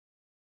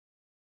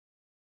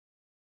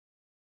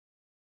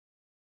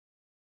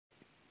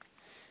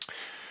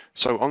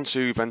So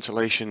onto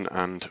ventilation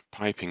and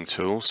piping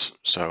tools.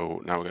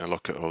 So now we're going to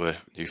look at all the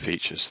new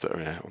features that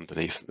are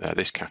underneath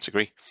this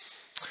category.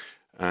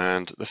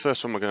 And the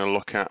first one we're going to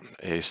look at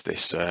is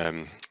this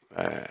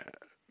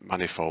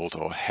manifold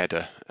or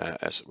header.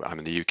 As I'm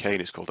in the UK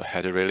and it's called a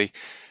header really,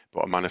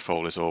 but a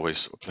manifold is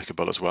always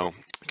applicable as well.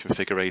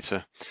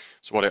 Configurator.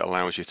 So what it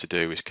allows you to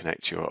do is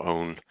connect your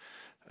own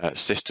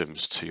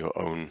systems to your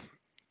own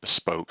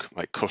bespoke,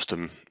 like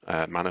custom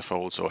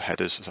manifolds or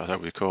headers, as I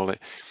would call it.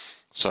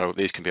 So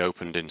these can be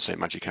opened in, say,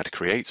 MagiCAD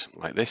Create,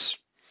 like this.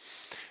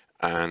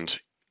 And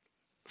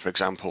for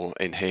example,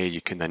 in here,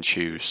 you can then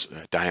choose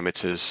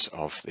diameters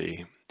of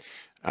the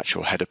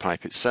actual header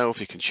pipe itself.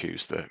 You can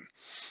choose the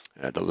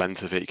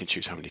length of it. You can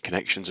choose how many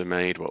connections are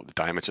made, what the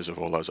diameters of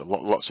all those.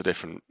 Lots of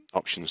different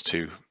options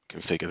to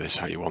configure this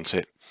how you want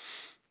it.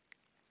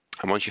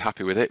 And once you're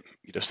happy with it,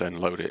 you just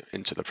then load it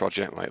into the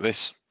project like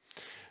this.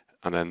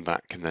 And then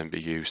that can then be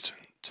used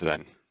to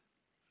then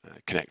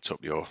connect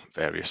up your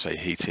various, say,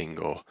 heating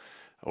or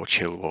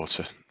chill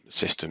water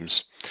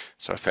systems.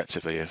 So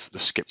effectively, I've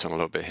just skipped on a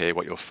little bit here.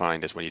 What you'll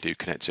find is when you do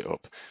connect it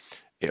up,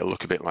 it'll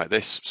look a bit like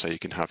this. So you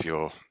can have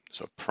your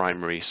sort of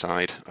primary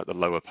side at the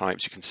lower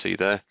pipes, you can see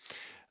there,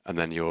 and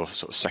then your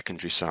sort of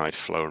secondary side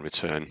flow and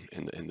return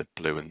in the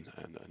blue and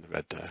the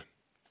red there.